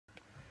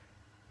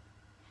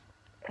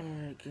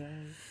Alright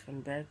guys,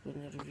 I'm back with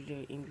another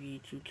video of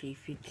NBA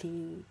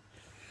 2K15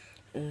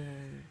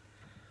 and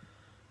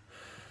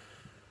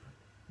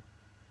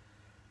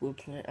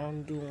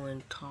I'm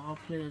doing tall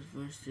players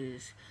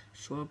versus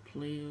short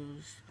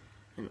players,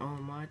 and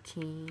on my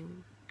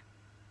team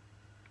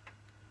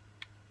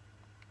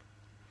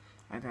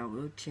I got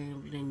Will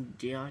Chamberlain,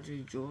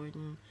 DeAndre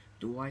Jordan,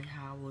 Dwight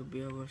Howard,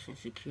 Bill Rush, and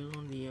Shaquille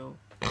O'Neal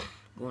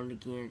going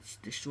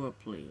against the short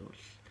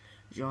players.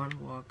 John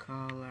Wall,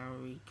 Kyle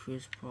Lowry,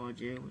 Chris Paul,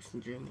 Jerry West,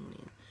 and Jeremy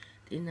Lin.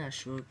 They're not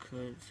short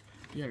because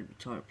they gotta be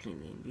taught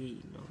playing the NBA,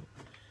 you know.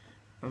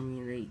 I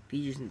mean,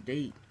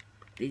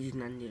 they just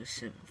not near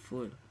 7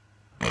 foot.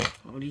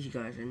 All these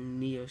guys are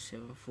near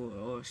 7 foot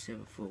or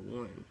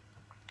 7'1".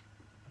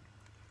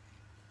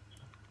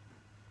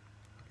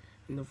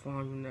 And the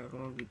volume not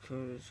on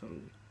because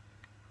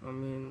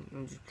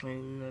I'm just playing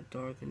in the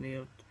dark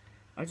and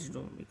I just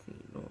don't make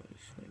any noise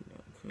right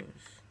now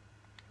because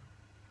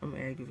I'm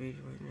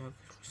aggravated right now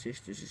because my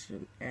sister's just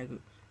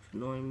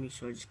annoying me,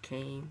 so I just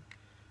came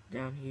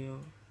down here,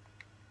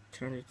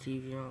 turned the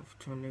TV off,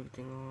 turned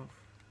everything off.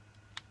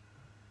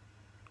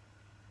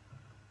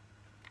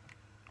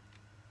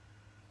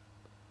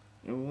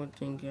 And one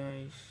thing,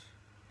 guys,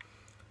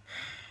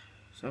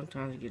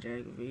 sometimes I get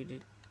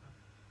aggravated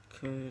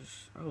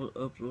because I will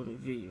upload a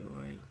video,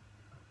 right?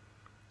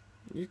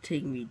 It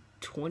take me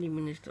 20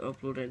 minutes to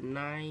upload a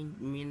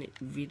 9-minute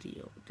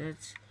video.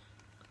 That's,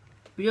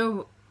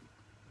 yo,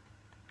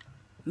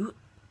 you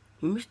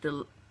missed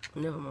the,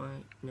 never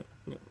mind, no,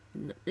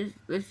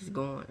 let's just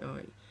go on,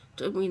 alright.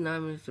 Took me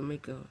 9 minutes to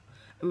make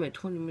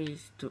 20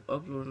 minutes to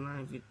upload a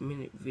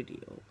 9-minute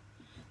video.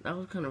 That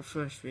was kind of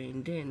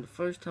frustrating. Then, the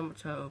first time I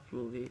tried to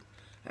upload it,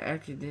 I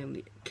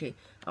accidentally,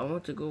 I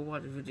want to go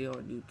watch a video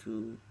on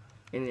YouTube,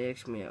 and it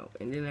X me out.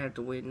 And then I had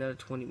to wait another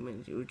 20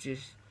 minutes. It was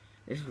just,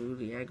 it's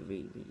really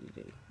aggravating me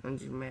today. I'm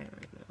just mad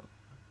right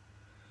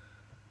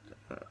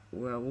now.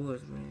 Well, I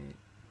was mad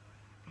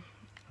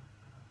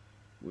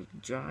with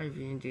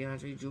driving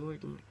DeAndre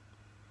Jordan.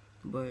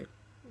 But,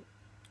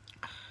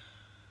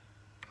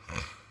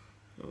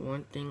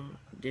 one thing,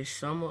 this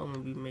summer I'm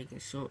going to be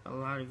making a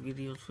lot of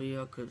videos for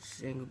y'all because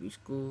it's ain't going to be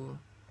school.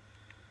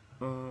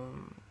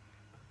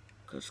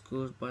 Because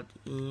school's about to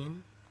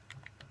end.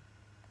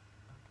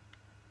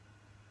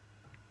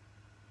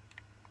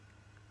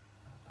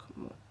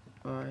 Come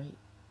on. Alright.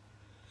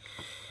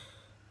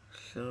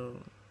 So,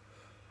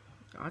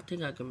 I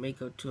think I can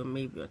make up to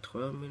maybe a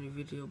 12-minute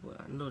video,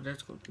 but I know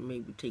that's going to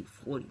maybe take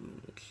 40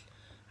 minutes.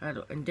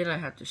 And then I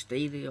have to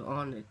stay there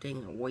on the thing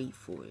and wait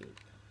for it.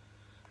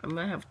 I mean,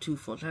 I have two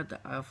phones. I have the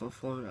iPhone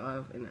phone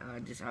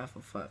and this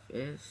iPhone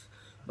 5S,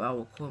 but I will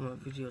record my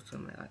videos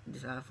on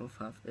this iPhone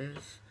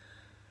 5S.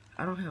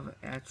 I don't have an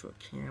actual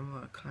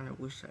camera. I kind of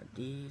wish I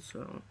did,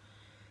 so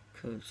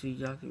cause see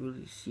y'all can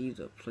really see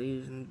the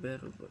players and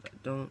better, but I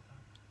don't.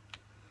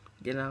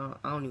 Then I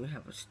don't even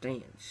have a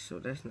stand, so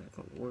that's not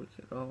gonna work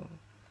at all.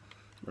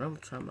 But I'm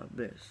gonna try my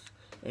best,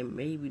 and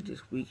maybe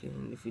this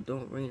weekend, if it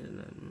don't rain or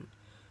nothing,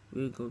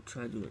 we'll go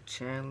try to do a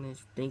challenge.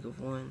 Think of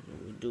one,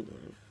 and we'll do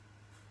one.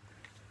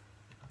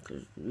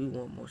 Cause we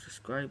want more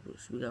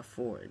subscribers. We got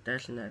 4.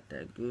 That's not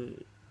that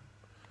good.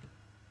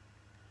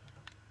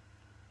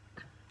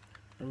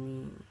 I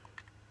mean,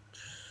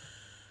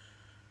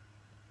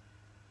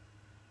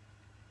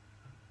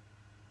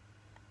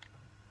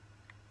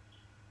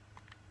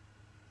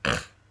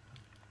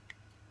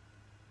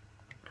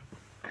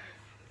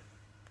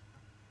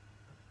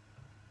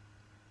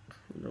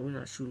 no, we're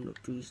not shooting no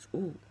threes.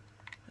 Oh,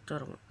 I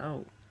thought I went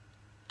out.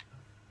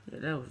 Yeah,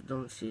 that was a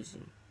dumb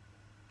decision.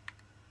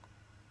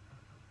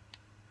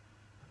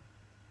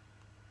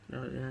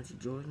 That was DeAndre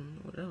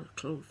Jordan. Well, that was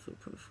close to a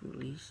perfect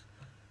release.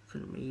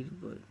 Couldn't have made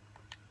it, but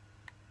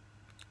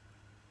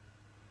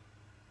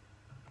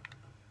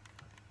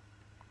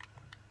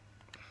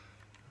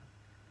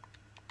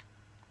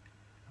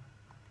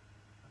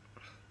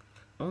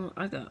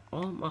I got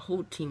my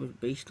whole team is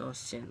based on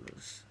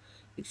centers,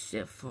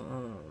 except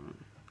for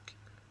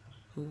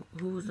who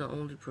was the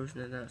only person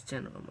that's not a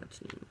center on my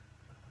team?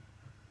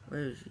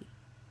 Where is he?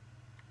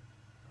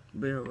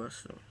 Bill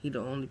Russell. He the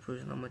only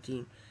person on my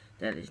team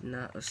that is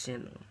not a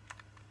center.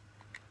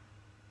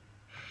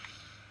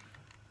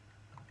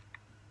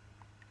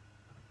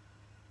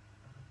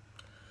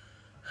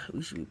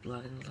 We should be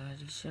blocking a lot of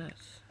these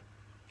shots.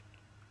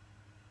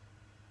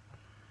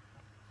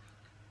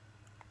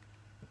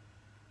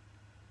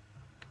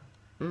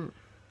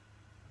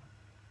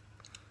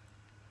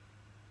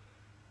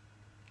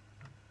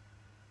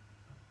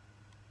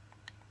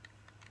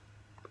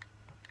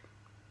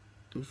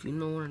 If you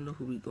don't want to know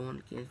who we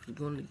going against, we're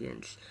going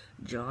against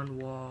John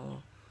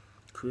Wall,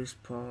 Chris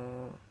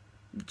Paul,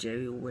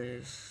 Jerry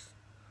West,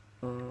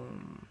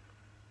 who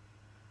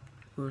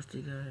else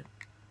they got?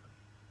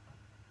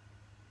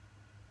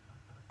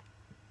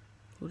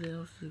 Who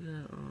else they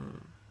got?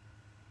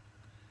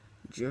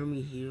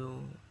 Jeremy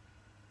Hill.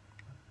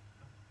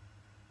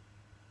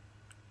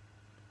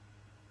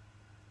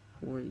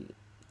 Wait,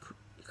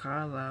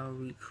 Kyle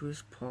Lowry,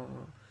 Chris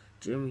Paul,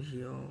 Jeremy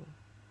Hill.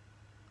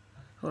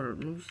 Hold up,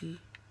 let me see.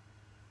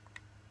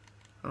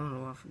 I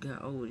don't know, I forgot.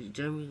 Oh, it's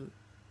Jeremy,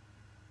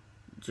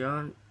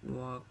 John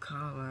Wall,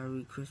 Kyle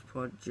Lowry, Chris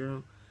Paul,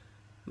 Jeremy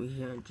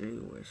here, and Jay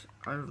West.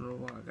 I don't know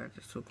why I got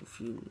this so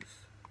confused.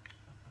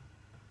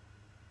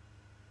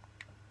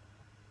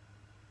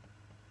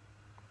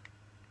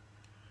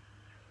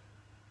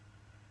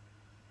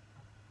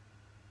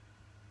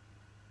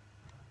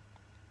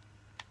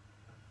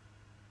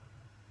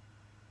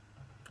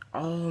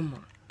 Oh my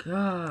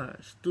god,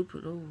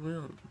 stupid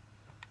overwhelm.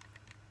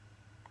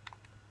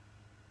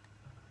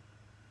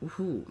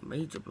 Woohoo,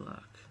 major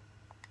block.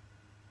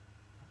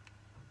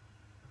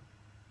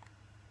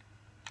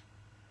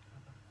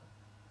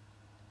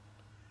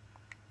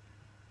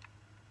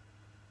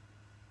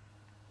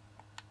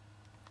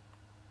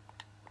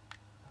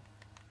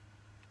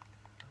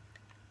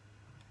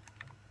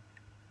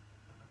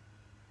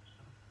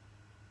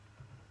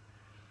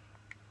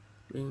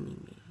 Beanie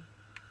me.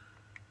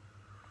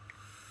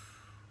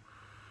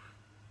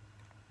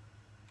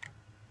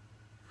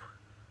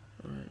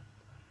 Alright.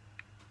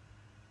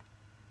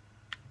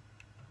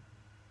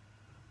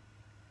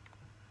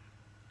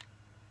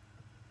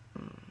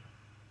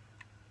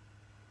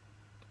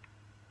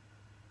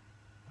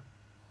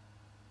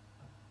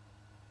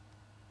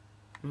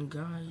 And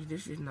guys,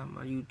 this is not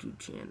my YouTube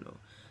channel.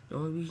 The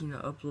only reason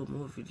I upload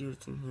more videos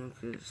than him,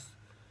 cause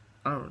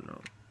I don't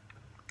know,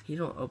 he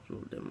don't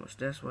upload that much.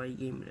 That's why he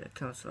gave me that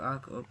account so I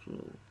could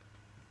upload.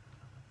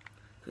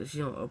 Cause he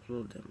don't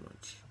upload that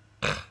much.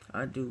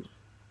 I do.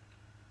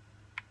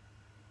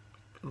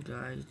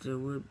 Guys,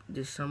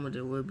 this summer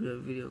there will be a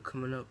video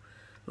coming up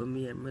with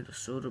me at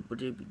Minnesota, but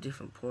it'll be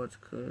different parts,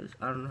 cause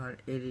I don't know how to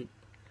edit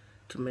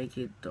to make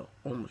it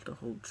almost the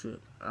whole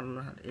trip. I don't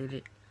know how to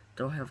edit.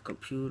 Don't have a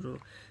computer.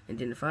 And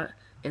then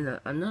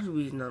another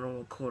reason I don't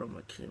record on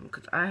my camera,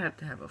 because I have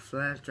to have a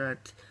flash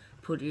drive to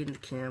put it in the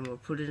camera,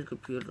 put it in the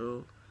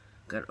computer,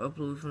 got to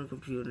upload from the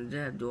computer, and then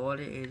I have to do all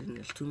the editing.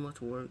 It's too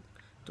much work.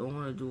 Don't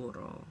want to do it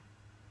all.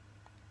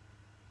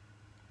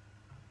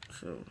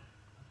 So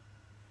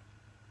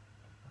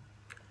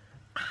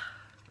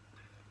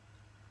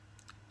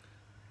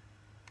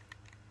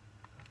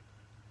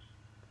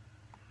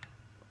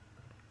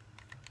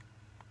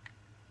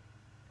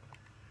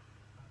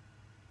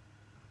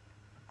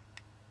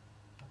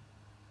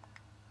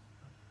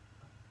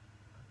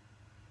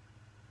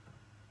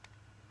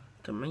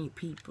the main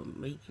people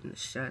making the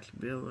shots,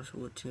 Bill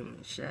Russell, Tim,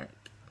 and Shaq.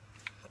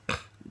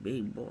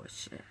 Big boy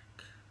Shaq.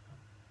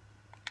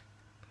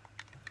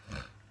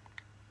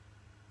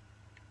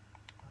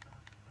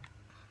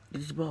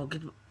 Get this ball,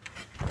 get the ball.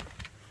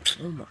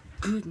 Oh my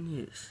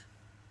goodness.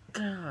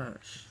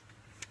 Gosh.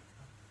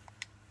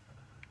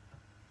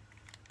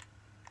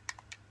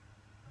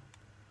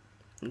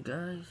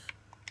 Guys.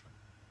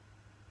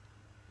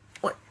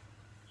 What?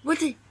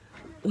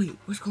 Wait,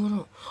 what's going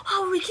on?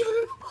 How are we giving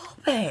him the ball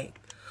back?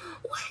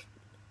 What?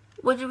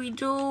 What did we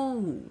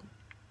do?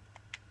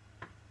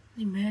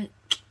 He mad?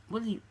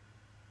 What did he?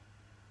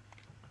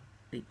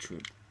 They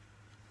tripped.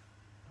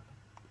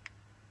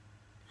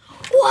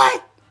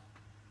 What?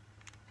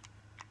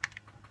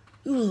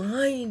 You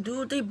lying,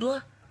 dude. They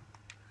block.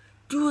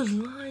 Dude is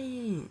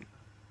lying.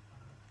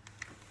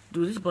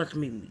 Dude, this is about to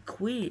make me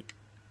quit.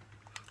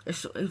 And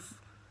so if,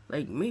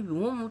 like, maybe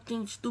one more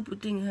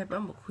stupid thing happen,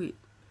 I'm gonna quit.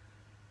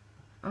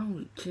 I don't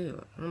really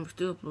care. I'm gonna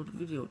still upload the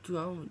video too.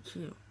 I don't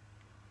really care.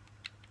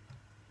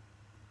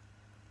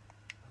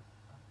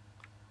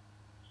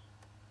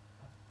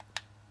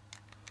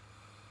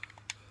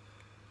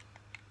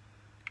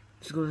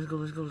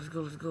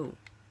 Let's go.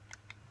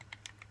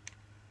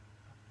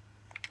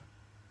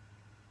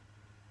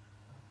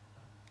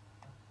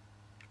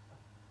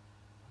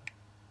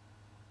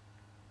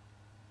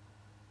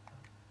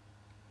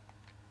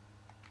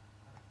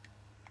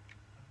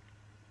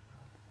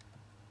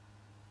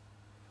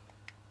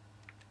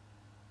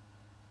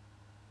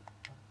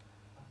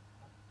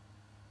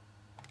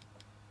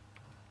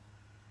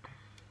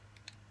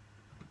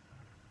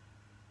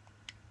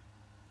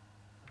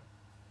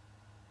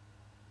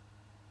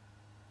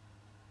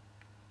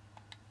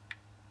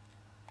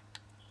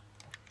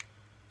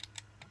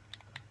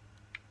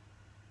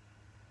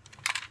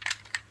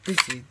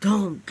 This is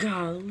dumb,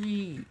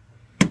 golly.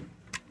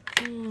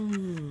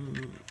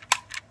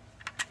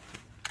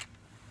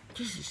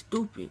 This is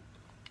stupid.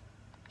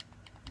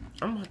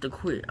 I'm about to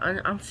quit.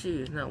 I'm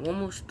serious now. One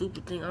more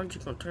stupid thing, I'm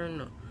just gonna turn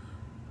the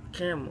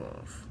camera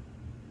off.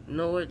 You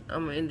know what?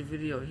 I'm gonna end the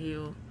video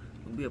here.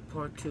 It'll be a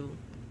part 2.